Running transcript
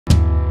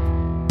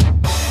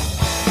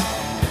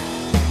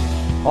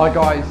Hi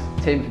guys,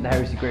 Tim from the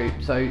Heresy group.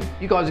 So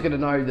you guys are going to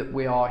know that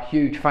we are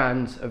huge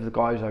fans of the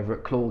guys over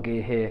at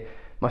ClawGear here.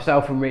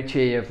 Myself and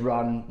Richie have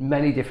run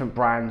many different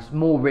brands.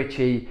 More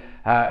Richie,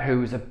 who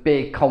was a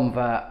big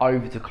convert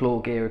over to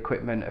ClawGear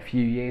equipment a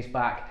few years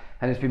back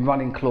and has been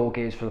running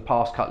ClawGears for the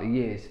past couple of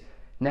years.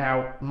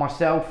 Now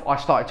myself, I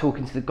started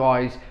talking to the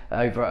guys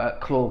over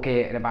at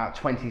ClawGear in about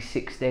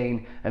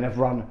 2016 and have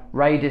run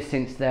Raiders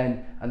since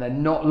then, and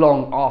then not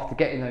long after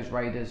getting those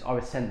Raiders I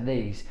was sent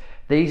these.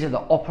 These are the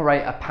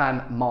Operator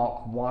Pant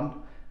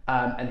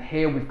Mk.I, and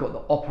here we've got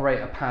the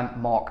Operator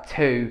Pant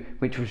Mk.II,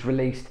 which was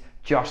released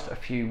just a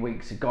few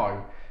weeks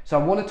ago. So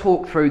I want to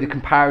talk through the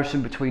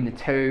comparison between the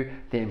two,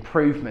 the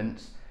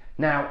improvements.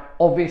 Now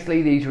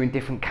obviously these are in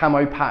different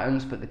camo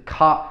patterns, but the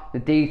cut, the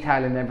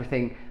detail and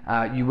everything,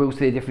 you will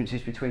see the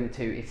differences between the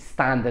two. It's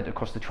standard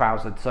across the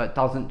trouser, so it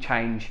doesn't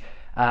change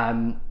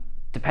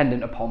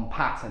dependent upon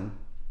pattern.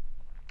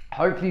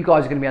 Hopefully you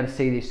guys are going to be able to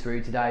see this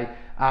through today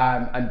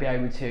and be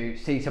able to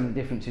see some of the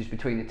differences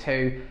between the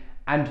two,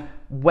 and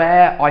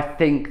where I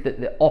think that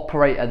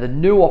the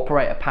new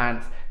Operator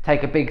pants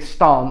take a big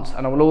stance,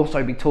 and I will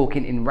also be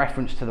talking in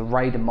reference to the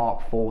Raider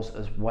Mark IVs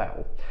as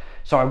well.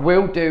 So I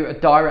will do a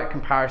direct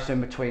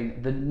comparison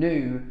between the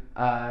new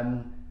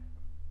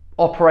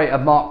Operator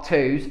Mark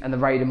IIs and the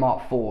Raider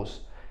Mark IVs.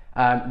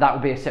 That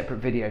will be a separate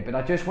video, but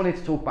I just wanted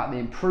to talk about the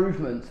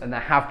improvements, and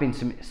there have been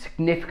some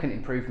significant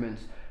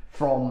improvements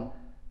from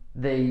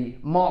the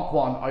Mark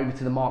I over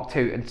to the Mark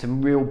II, and some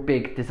real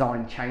big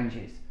design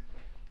changes.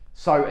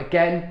 So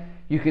again,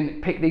 you can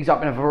pick these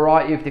up in a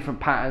variety of different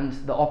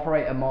patterns. The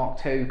Operator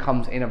Mark II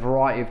comes in a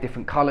variety of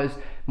different colours,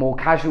 more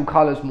casual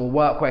colours, more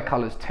workwear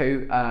colours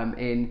too,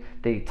 in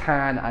the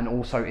tan and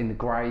also in the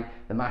grey,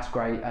 the mass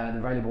grey,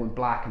 available in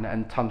black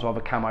and tons of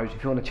other camos.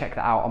 If you want to check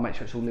that out, I'll make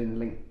sure it's all in the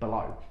link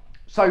below.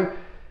 So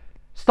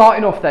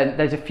starting off then,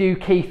 there's a few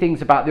key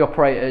things about the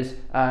Operators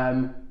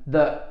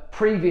that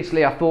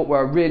previously I thought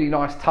were a really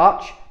nice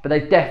touch, but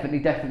they've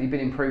definitely been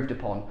improved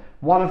upon.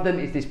 One of them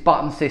is this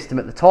button system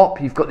at the top.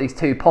 You've got these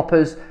two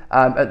poppers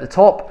at the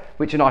top,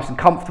 which are nice and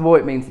comfortable.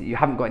 It means that you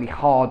haven't got any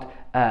hard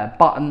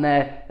button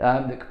there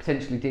that could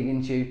potentially dig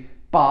into you.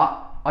 But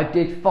I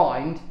did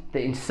find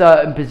that in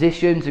certain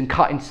positions and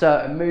cutting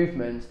certain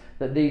movements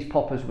that these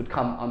poppers would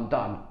come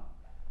undone.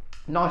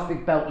 Nice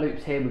big belt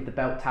loops here with the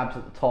belt tabs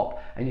at the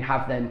top, and you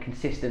have them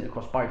consistent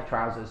across both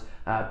trousers,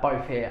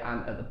 both here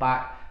and at the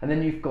back. And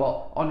then you've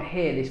got on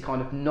here this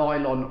kind of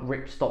nylon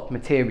ripstop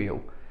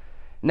material.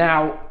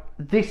 Now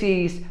this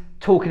is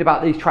talking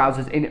about these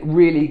trousers in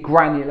really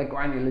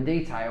granular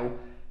detail,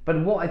 but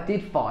what I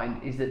did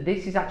find is that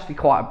this is actually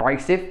quite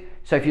abrasive.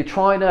 So if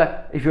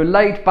you're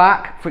laid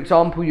back, for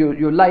example,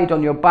 you're laid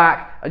on your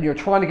back and you're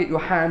trying to get your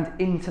hand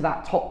into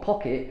that top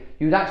pocket,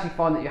 you would actually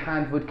find that your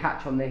hand would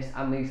catch on this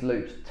and these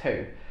loops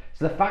too.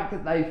 So the fact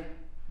that they've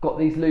got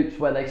these loops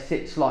where they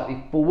sit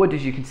slightly forward,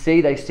 as you can see,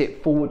 they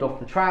sit forward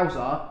off the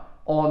trouser.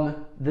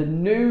 On the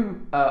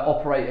new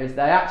Operators,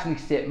 they actually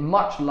sit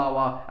much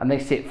lower and they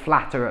sit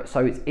flatter,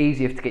 so it's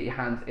easier to get your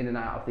hands in and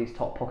out of these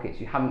top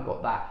pockets. You haven't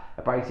got that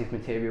abrasive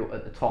material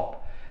at the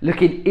top.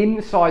 Looking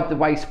inside the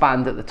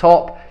waistband at the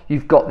top,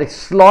 you've got this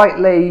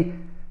slightly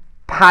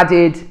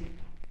padded,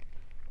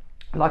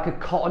 like a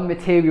cotton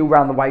material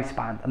around the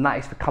waistband, and that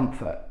is for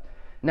comfort.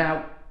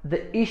 Now,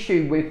 the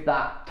issue with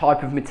that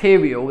type of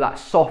material, that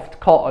soft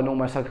cotton,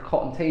 almost like a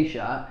cotton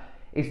t-shirt,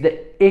 is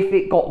that if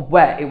it got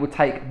wet, it would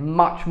take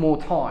much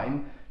more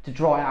time to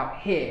dry out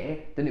here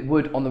than it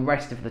would on the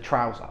rest of the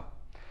trouser.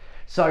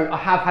 So I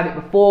have had it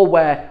before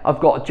where I've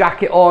got a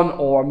jacket on,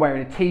 or I'm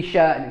wearing a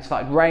t-shirt and it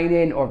started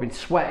raining, or I've been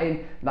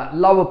sweating, that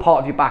lower part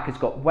of your back has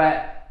got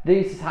wet.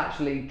 This has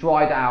actually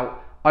dried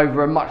out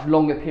over a much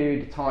longer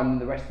period of time than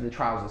the rest of the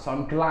trouser. So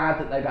I'm glad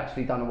that they've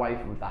actually done away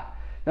with that.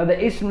 Now there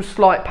is some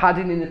slight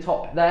padding in the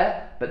top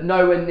there, but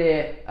nowhere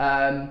near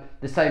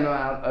the same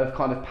amount of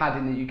kind of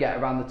padding that you get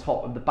around the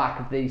top of the back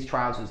of these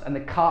trousers. And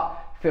the cut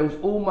feels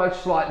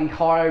almost slightly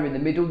higher in the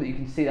middle, that you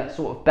can see that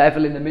sort of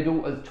bevel in the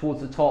middle towards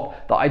the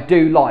top that I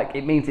do like.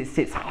 It means it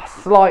sits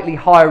slightly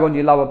higher on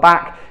your lower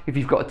back if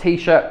you've got a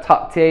t-shirt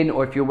tucked in,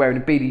 or if you're wearing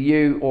a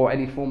BDU or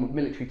any form of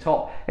military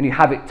top and you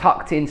have it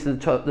tucked into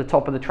the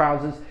top of the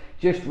trousers,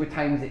 just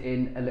retains it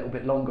in a little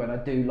bit longer, and I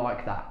do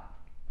like that.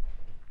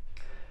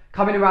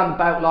 Coming around the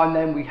belt line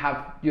then, we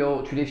have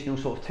your traditional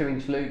sort of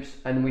 2-inch loops,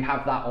 and we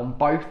have that on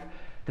both.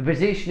 The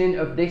positioning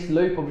of this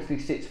loop obviously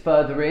sits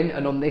further in,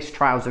 and on this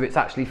trouser it's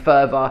actually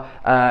further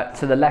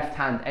to the left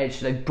hand edge,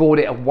 so they brought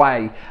it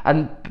away.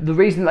 And the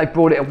reason they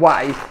brought it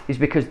away is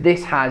because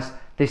this has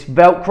this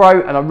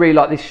Velcro, and I really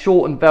like this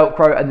shortened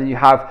Velcro, and then you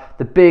have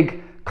the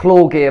big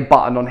ClawGear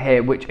button on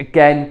here, which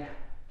again,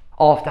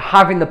 after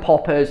having the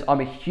poppers,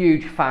 I'm a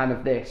huge fan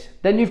of this.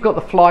 Then you've got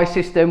the fly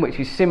system, which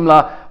is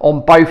similar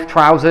on both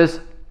trousers.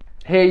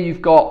 Here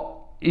you've got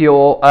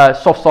your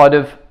soft side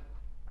of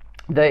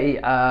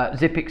the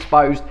zip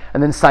exposed,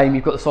 and then same,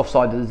 you've got the soft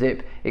side of the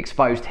zip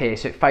exposed here,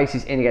 so it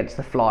faces in against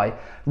the fly.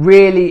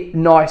 Really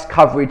nice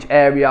coverage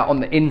area on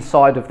the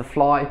inside of the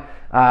fly.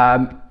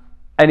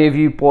 Any of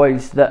you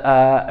boys that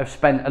have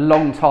spent a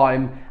long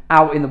time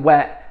out in the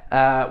wet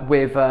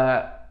with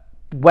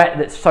wet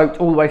that's soaked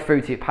all the way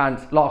through to your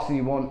pants. Last thing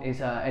you want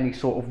is any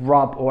sort of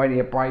rub or any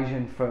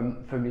abrasion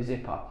from your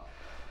zipper.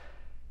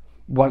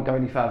 Won't go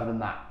any further than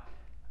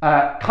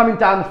that. Coming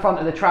down the front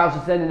of the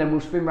trousers then, and then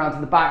we'll spin around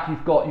to the back,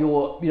 you've got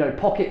your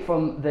pocket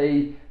from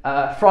the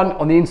front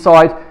on the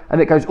inside,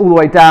 and it goes all the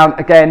way down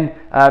again,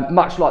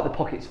 much like the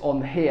pockets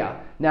on here.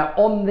 Now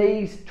on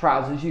these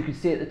trousers, you can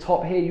see at the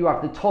top here you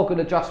have the toggle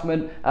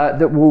adjustment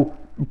that will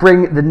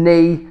bring the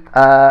knee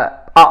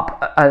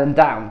up and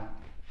down.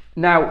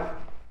 Now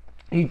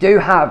you do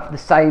have the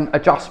same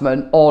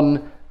adjustment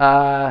on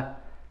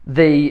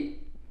the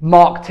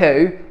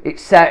Mk.II,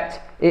 except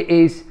it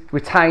is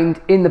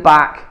retained in the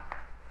back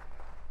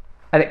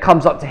and it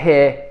comes up to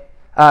here,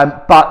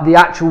 but the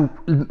actual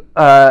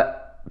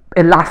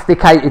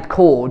elasticated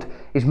cord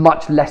is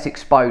much less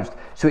exposed,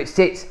 so it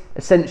sits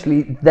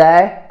essentially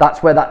there.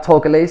 That's where that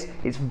toggle is.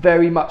 It's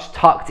very much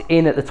tucked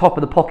in at the top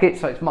of the pocket,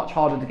 so it's much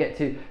harder to get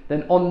to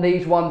than on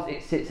these ones.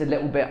 It sits a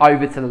little bit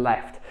over to the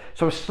left,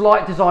 so a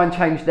slight design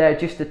change there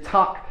just to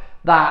tuck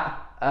that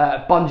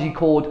bungee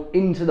cord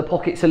into the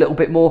pockets a little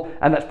bit more,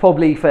 and that's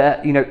probably for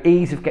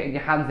ease of getting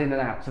your hands in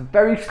and out. So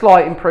very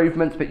slight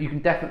improvements, but you can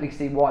definitely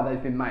see why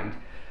they've been made.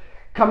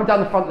 Coming down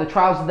the front of the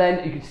trouser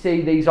then, you can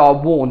see these are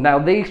worn. Now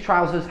these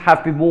trousers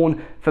have been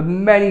worn for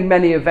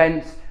many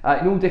events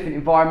in all different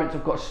environments.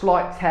 I've got a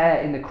slight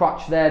tear in the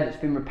crutch there that's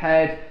been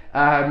repaired.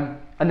 And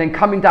then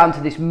coming down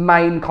to this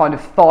main kind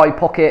of thigh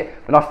pocket,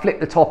 when I flip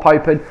the top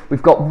open,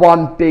 we've got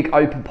one big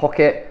open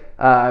pocket,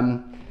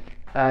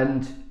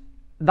 and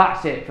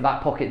that's it for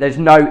that pocket. There's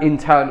no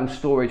internal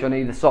storage on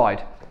either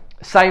side.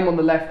 Same on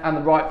the left and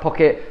the right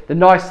pocket. The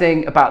nice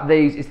thing about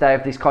these is they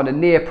have this kind of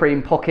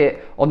neoprene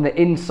pocket on the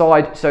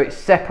inside, so it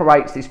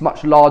separates this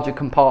much larger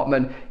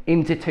compartment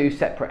into two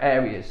separate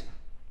areas.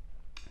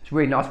 It's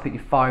really nice to put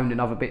your phone and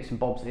other bits and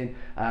bobs in,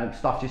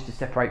 stuff just to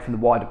separate from the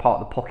wider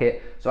part of the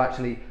pocket. So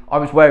actually, I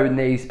was wearing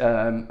these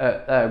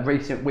at a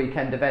recent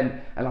weekend event,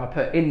 and I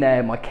put in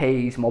there my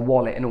keys, my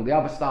wallet and all the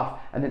other stuff,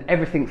 and then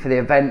everything for the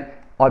event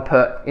I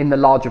put in the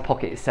larger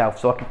pocket itself,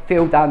 so I could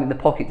feel down in the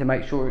pocket to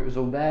make sure it was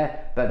all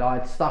there, but I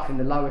had stuff in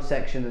the lower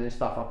section and then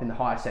stuff up in the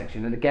higher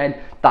section. And again,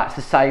 that's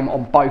the same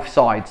on both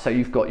sides, so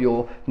you've got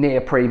your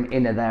neoprene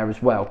inner there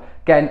as well.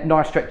 Again,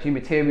 nice stretchy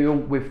material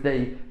with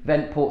the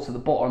vent ports at the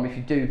bottom. If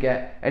you do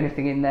get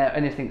anything in there,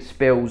 anything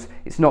spills,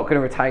 it's not going to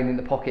retain in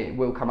the pocket. It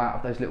will come out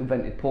of those little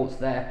vented ports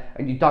there,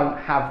 and you don't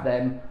have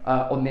them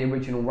on the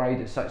original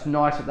Raiders, so it's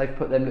nice that they've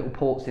put them little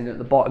ports in at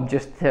the bottom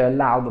just to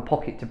allow the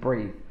pocket to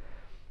breathe.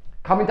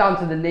 Coming down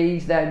to the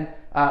knees then,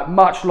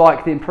 much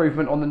like the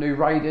improvement on the new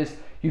Raiders,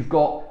 you've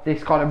got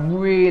this kind of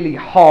really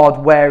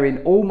hard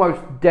wearing,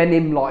 almost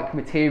denim-like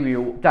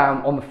material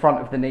down on the front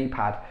of the knee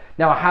pad.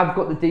 Now I have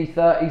got the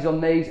D30s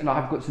on these, and I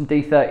have got some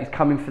D30s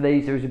coming for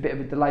these. There is a bit of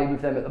a delay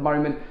with them at the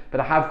moment,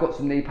 but I have got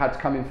some knee pads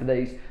coming for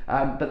these.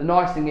 But the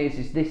nice thing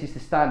is this is the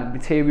standard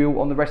material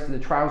on the rest of the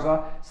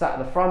trouser, sat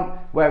at the front,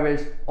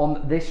 whereas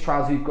on this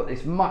trouser you've got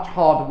this much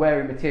harder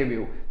wearing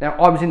material. Now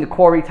I was in the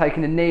quarry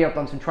taking a knee, I've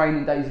done some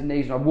training days in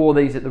these, and I wore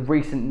these at the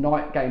recent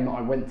night game that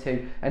I went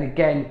to, and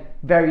again,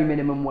 very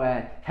minimum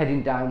wear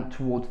heading down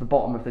towards the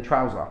bottom of the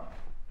trouser.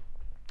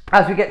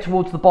 As we get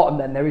towards the bottom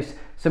then, there is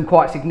some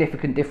quite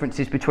significant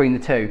differences between the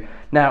two.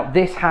 Now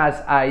this has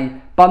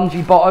a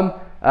bungee bottom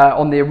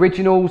on the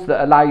originals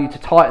that allow you to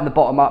tighten the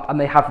bottom up, and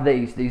they have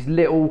these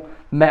little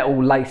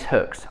metal lace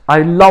hooks.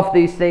 I love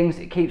these things.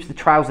 It keeps the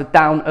trouser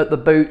down at the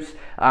boots.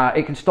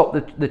 It can stop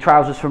the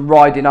trousers from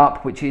riding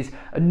up, which is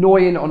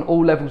annoying on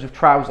all levels of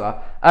trouser.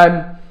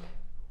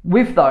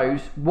 With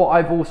those, what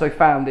I've also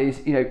found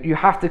is, you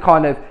have to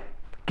kind of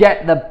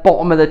get the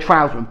bottom of the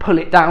trouser and pull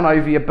it down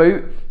over your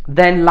boot,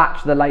 then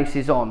latch the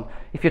laces on.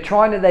 If you're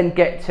trying to then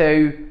get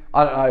to,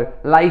 I don't know,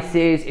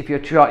 laces, if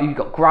you've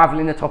got gravel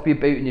in the top of your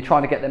boot and you're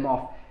trying to get them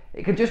off,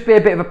 it can just be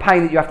a bit of a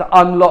pain that you have to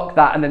unlock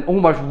that and then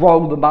almost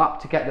roll them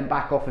up to get them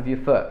back off of your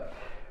foot.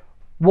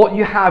 What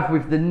you have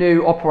with the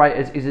new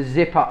operators is a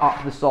zipper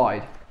up the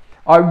side.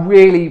 I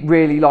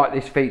really like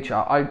this feature.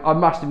 I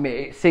must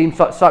admit, it seems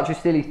like such a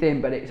silly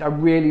thing, but it's a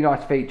really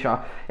nice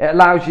feature. It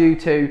allows you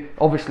to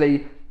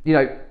obviously,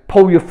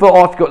 pull your foot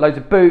off. You've got loads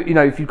of boot,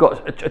 if you've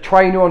got a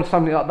trainer on or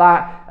something like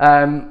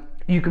that,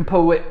 you can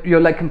pull your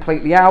leg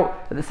completely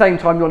out. At the same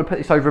time, you want to put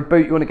this over a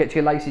boot, you want to get to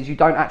your laces, you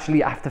don't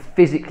actually have to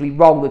physically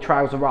roll the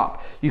trouser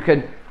up. You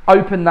can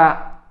open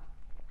that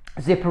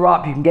zipper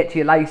up, you can get to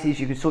your laces,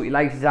 you can sort your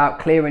laces out,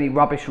 clear any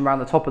rubbish from around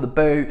the top of the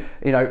boot,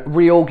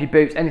 reorg your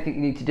boots, anything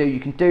you need to do, you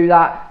can do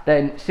that.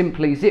 Then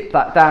simply zip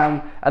that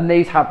down, and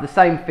these have the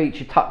same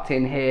feature tucked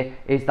in here,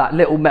 is that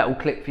little metal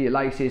clip for your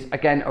laces.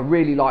 Again, I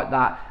really like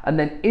that. And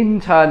then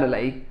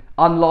internally,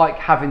 unlike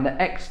having the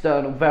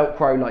external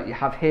Velcro like you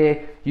have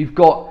here, you've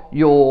got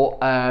your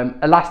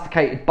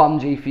elasticated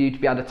bungee for you to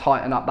be able to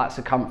tighten up that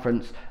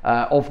circumference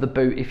of the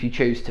boot if you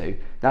choose to.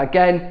 Now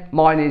again,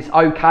 mine is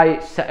okay,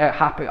 it's set,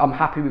 I'm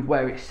happy with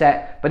where it's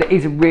set, but it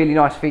is a really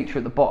nice feature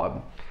at the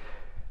bottom.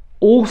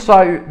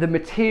 Also, the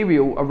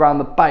material around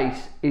the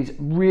base is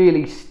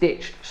really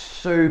stitched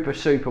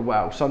super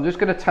well. So I'm just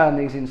going to turn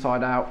these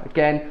inside out.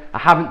 Again, I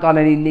haven't done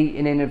any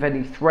neating in of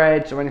any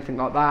threads or anything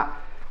like that,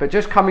 but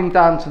just coming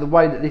down to the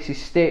way that this is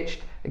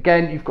stitched.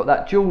 Again, you've got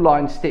that dual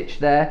line stitch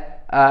there,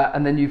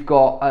 and then you've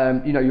got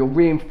you know, your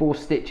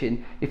reinforced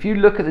stitching. If you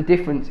look at the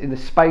difference in the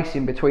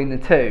spacing between the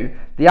two,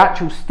 the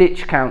actual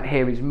stitch count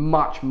here is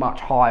much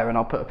higher, and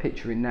I'll put a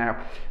picture in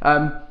now.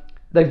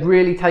 They've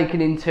really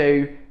taken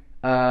into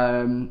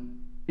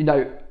you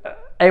know,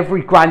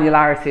 every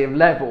granularity of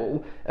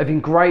level of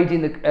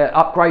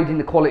upgrading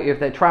the quality of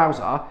their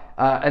trouser,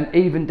 and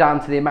even down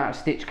to the amount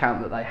of stitch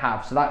count that they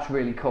have. So that's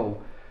really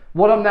cool.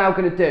 What I'm now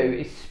going to do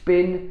is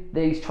spin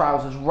these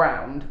trousers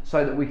round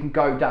so that we can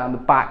go down the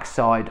back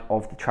side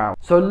of the trouser.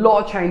 So a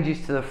lot of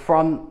changes to the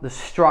front, the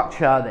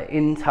structure, the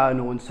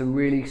internal, and some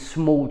really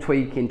small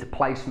tweaking to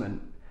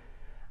placement.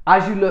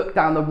 As you look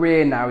down the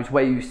rear now is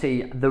where you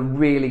see the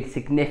really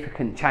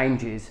significant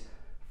changes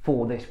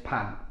for this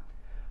pant.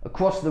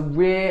 Across the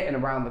rear and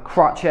around the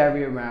crotch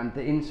area, around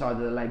the inside of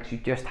the legs, you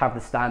just have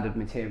the standard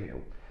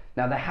material.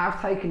 Now they have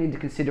taken into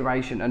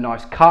consideration a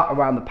nice cut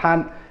around the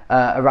pant,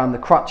 around the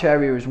crotch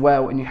area as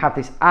well, and you have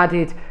this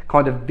added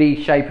kind of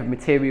V shape of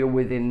material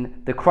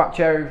within the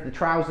crotch area of the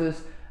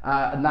trousers,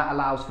 and that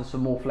allows for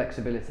some more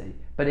flexibility.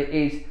 But it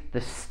is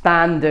the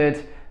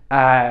standard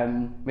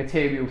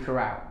material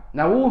throughout.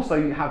 Now also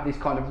you have this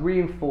kind of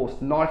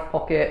reinforced knife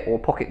pocket or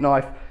pocket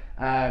knife,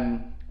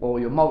 or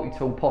your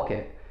multi-tool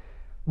pocket.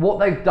 What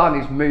they've done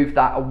is move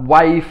that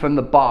away from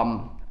the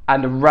bum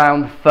and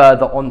around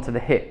further onto the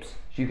hips.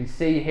 So you can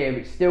see here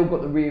it's still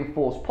got the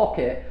reinforced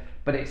pocket,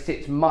 but it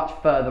sits much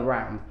further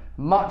round.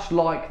 Much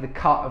like the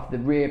cut of the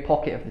rear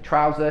pocket of the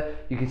trouser,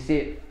 you can see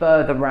it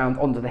further round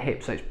onto the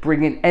hip. So it's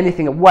bringing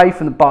anything away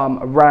from the bum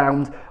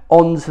around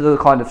onto the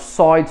kind of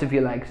sides of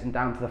your legs and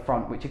down to the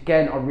front, which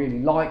again I really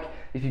like.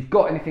 If you've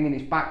got anything in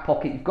this back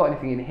pocket, you've got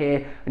anything in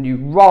here, and you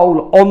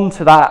roll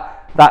onto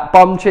that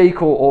bum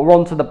cheek or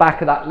onto the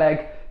back of that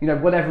leg, you know,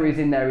 whatever is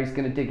in there is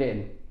going to dig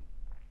in.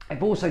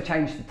 I've also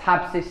changed the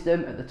tab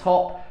system at the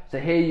top. So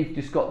here you've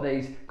just got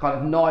these kind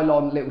of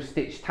nylon little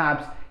stitch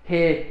tabs.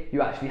 Here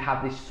you actually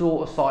have this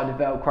sort of side of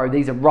Velcro.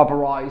 These are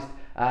rubberized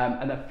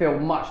and they feel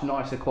much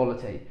nicer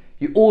quality.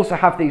 You also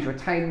have these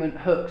retainment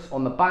hooks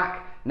on the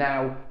back.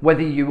 Now,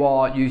 whether you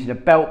are using a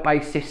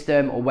belt-based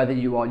system or whether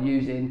you are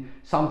using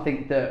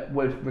something that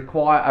would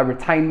require a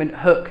retainment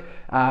hook,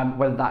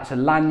 whether that's a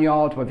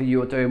lanyard, whether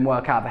you're doing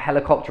work out of a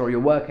helicopter or you're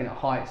working at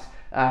heights,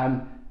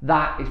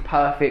 that is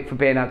perfect for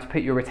being able to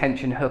put your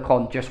retention hook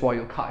on just while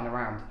you're cutting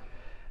around.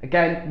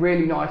 Again,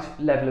 really nice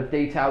level of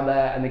detail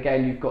there, and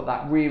again you've got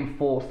that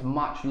reinforced,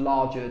 much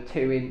larger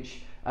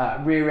 2-inch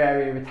rear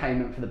area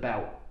retainment for the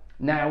belt.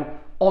 Now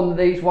on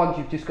these ones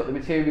you've just got the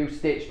material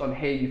stitched. On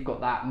here you've got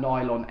that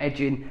nylon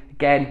edging.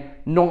 Again,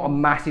 not a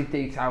massive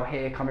detail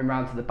here coming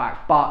around to the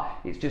back, but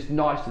it's just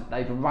nice that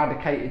they've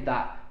eradicated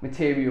that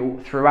material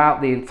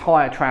throughout the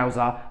entire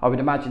trouser. I would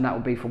imagine that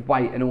would be for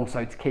weight and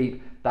also to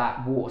keep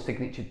that water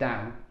signature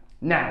down.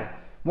 Now,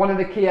 one of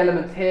the key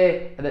elements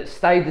here that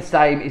stayed the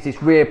same is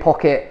this rear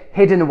pocket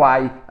hidden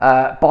away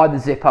by the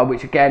zipper,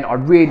 which again I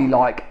really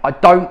like. I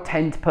don't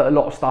tend to put a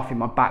lot of stuff in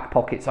my back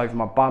pockets over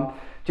my bum,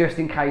 just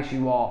in case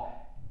you are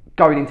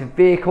going into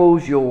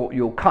vehicles,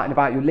 you're cutting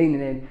about, you're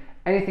leaning in.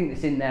 Anything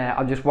that's in there,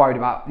 I'm just worried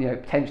about, you know,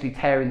 potentially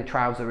tearing the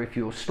trouser. If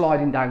you're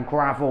sliding down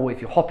gravel,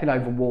 if you're hopping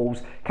over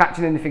walls,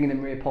 catching anything in the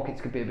rear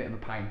pockets could be a bit of a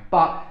pain.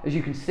 But as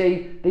you can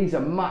see, these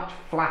are much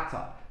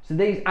flatter. So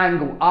these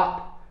angle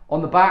up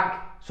on the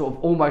back, sort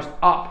of almost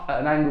up at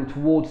an angle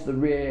towards the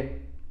rear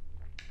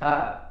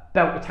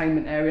belt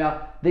retainment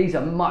area. These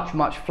are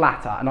much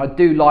flatter, and I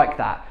do like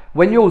that.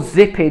 When you're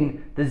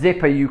zipping the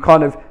zipper, you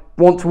kind of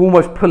want to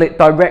almost pull it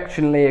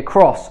directionally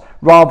across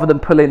rather than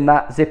pulling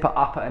that zipper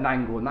up at an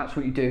angle, and that's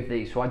what you do with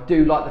these. So I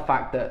do like the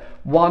fact that,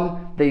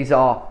 one, these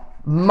are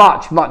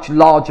much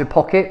larger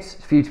pockets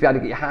for you to be able to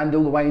get your hand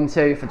all the way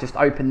into. If I just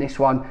open this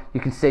one,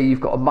 you can see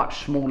you've got a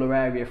much smaller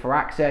area for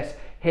access.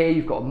 Here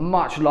you've got a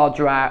much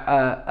larger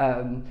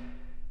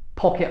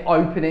pocket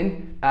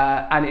opening,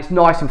 and it's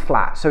nice and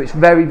flat, so it's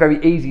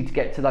very easy to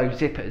get to those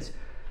zippers.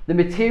 The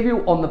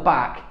material on the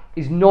back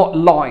is not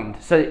lined,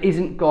 so it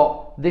isn't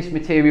got this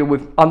material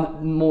with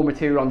more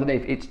material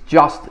underneath. It's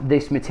just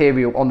this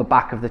material on the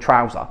back of the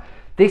trouser.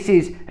 This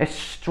is a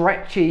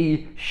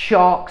stretchy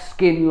shark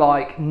skin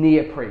like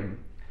neoprene.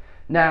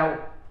 Now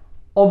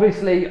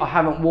obviously I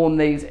haven't worn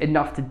these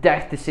enough to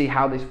death to see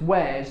how this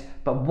wears,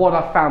 but what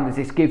I've found is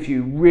this gives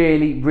you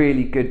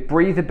really good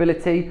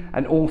breathability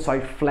and also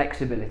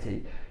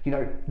flexibility. You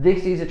know,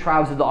 this is a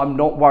trouser that I'm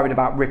not worried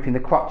about ripping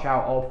the crotch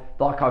out of,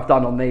 like I've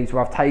done on these,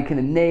 where I've taken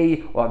a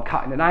knee or I'm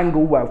cutting an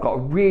angle where I've got a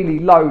really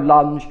low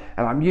lunge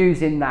and I'm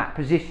using that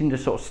position to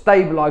sort of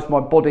stabilize my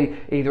body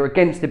either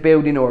against a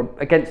building or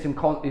against some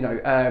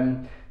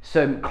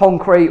some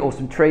concrete or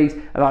some trees,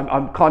 and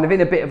I'm kind of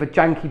in a bit of a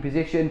janky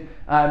position.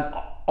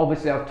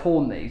 Obviously I've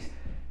torn these.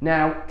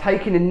 Now,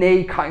 taking a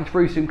knee, cutting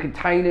through some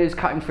containers,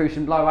 cutting through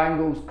some low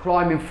angles,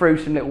 climbing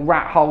through some little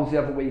rat holes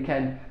the other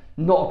weekend,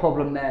 Not a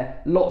problem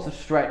there. Lots of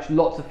stretch,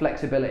 lots of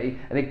flexibility.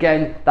 And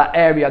again, that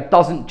area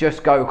doesn't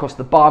just go across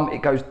the bum,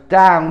 it goes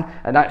down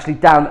and actually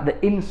down at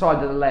the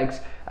inside of the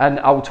legs. And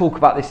I will talk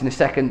about this in a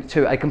second,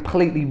 to a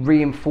completely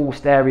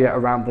reinforced area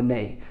around the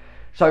knee.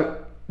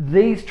 So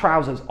these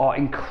trousers are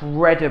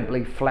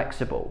incredibly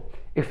flexible.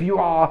 If you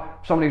are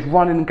someone who's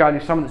running and going,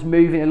 if someone that's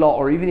moving a lot,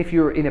 or even if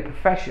you're in a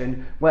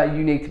profession where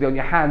you need to be on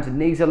your hands and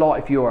knees a lot,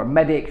 if you're a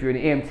medic, if you're an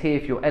EMT,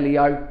 if you're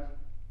LEO,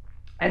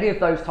 any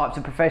of those types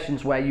of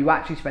professions where you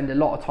actually spend a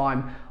lot of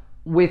time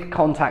with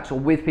contacts or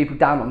with people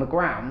down on the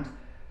ground,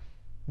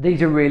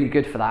 these are really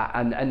good for that.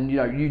 And you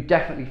know, you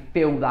definitely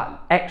feel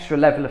that extra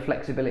level of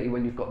flexibility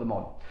when you've got them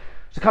on.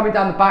 So coming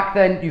down the back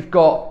then, you've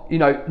got, you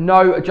know,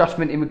 no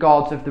adjustment in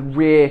regards of the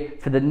rear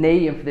for the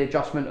knee and for the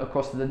adjustment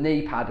across to the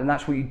knee pad, and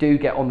that's what you do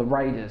get on the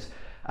Raiders.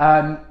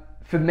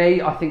 For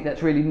me, I think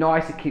that's really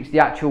nice. It keeps the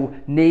actual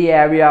knee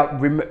area,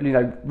 you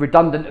know,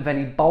 redundant of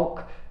any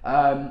bulk.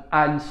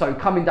 And so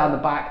coming down the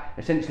back,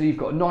 essentially you've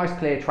got a nice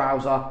clear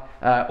trouser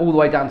all the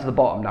way down to the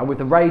bottom. Now with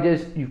the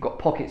Raiders, you've got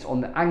pockets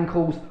on the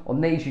ankles, on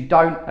these you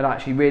don't, and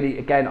actually really,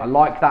 again, I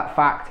like that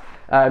fact.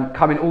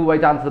 Coming all the way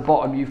down to the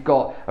bottom, you've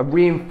got a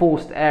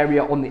reinforced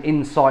area on the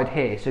inside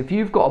here. So if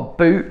you've got a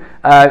boot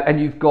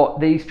and you've got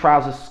these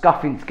trousers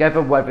scuffing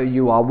together, whether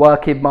you are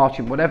working,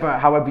 marching, whatever,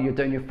 however you're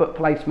doing your foot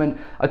placement,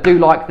 I do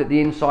like that the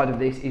inside of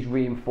this is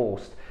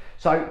reinforced.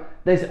 So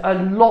there's a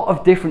lot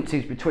of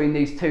differences between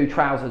these two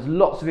trousers,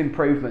 lots of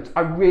improvements.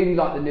 I really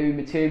like the new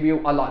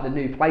material. I like the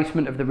new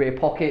placement of the rear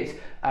pockets.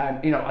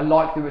 You know, I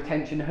like the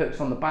retention hooks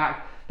on the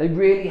back. They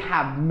really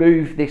have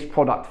moved this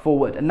product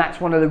forward, and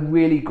that's one of the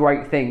really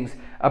great things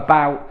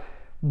about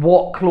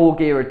what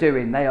ClawGear are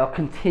doing. They are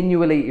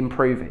continually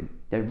improving.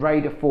 The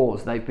Raider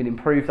 4s, they've been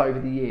improved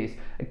over the years.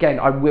 Again,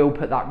 I will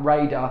put that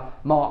Raider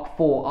Mark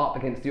IV up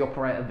against the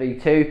Operator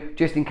V2,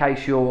 just in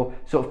case you're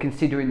sort of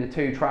considering the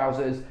two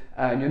trousers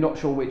and you're not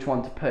sure which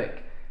one to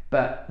pick.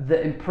 But the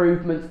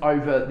improvements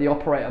over the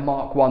Operator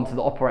Mark I to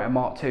the Operator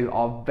Mark II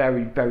are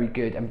very, very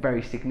good and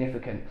very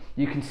significant.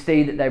 You can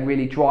see that they're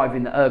really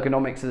driving the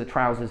ergonomics of the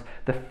trousers,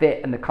 the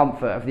fit and the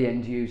comfort of the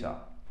end user.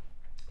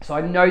 So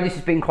I know this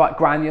has been quite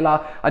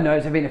granular. I know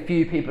there's been a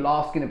few people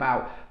asking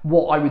about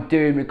what I would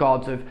do in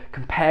regards of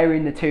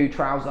comparing the two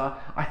trouser.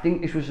 I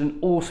think this was an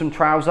awesome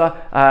trouser.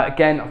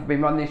 Again, I've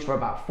been running this for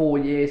about 4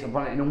 years. I've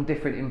run it in all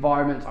different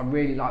environments. I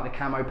really like the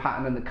camo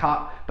pattern and the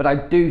cut, but I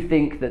do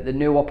think that the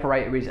new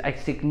Operator is a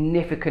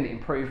significant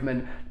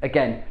improvement.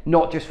 Again,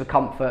 not just for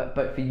comfort,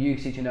 but for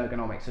usage and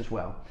ergonomics as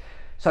well.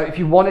 So if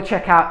you want to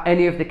check out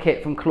any of the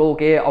kit from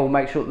ClawGear, I will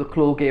make sure that the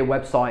ClawGear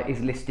website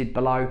is listed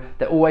below.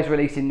 They're always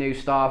releasing new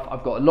stuff.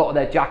 I've got a lot of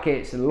their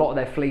jackets and a lot of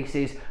their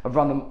fleeces. I've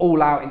run them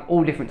all out in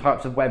all different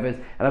types of weathers,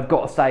 and I've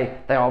got to say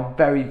they are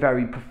very,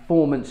 very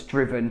performance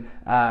driven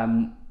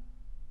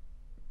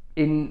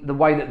in the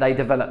way that they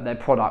develop their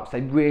products.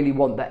 They really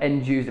want the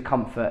end user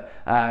comfort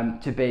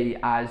to be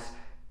as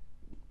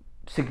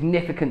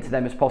significant to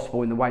them as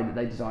possible in the way that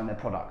they design their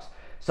products.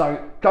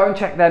 So go and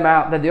check them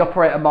out. They're the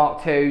Operator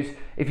Mark IIs.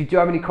 If you do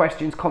have any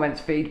questions,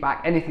 comments,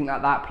 feedback, anything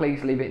like that,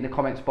 please leave it in the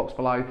comments box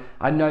below.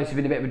 I know this has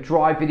been a bit of a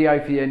dry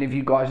video for you, any of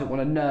you guys that want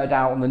to nerd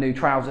out on the new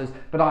trousers,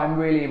 but I'm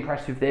really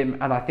impressed with them,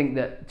 and I think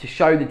that to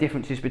show the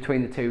differences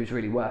between the two is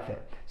really worth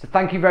it. So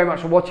thank you very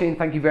much for watching.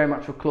 Thank you very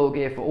much for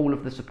ClawGear for all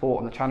of the support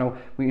on the channel.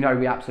 We know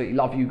we absolutely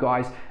love you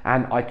guys,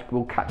 and I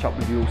will catch up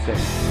with you all soon.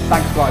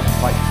 Thanks guys.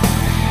 Bye.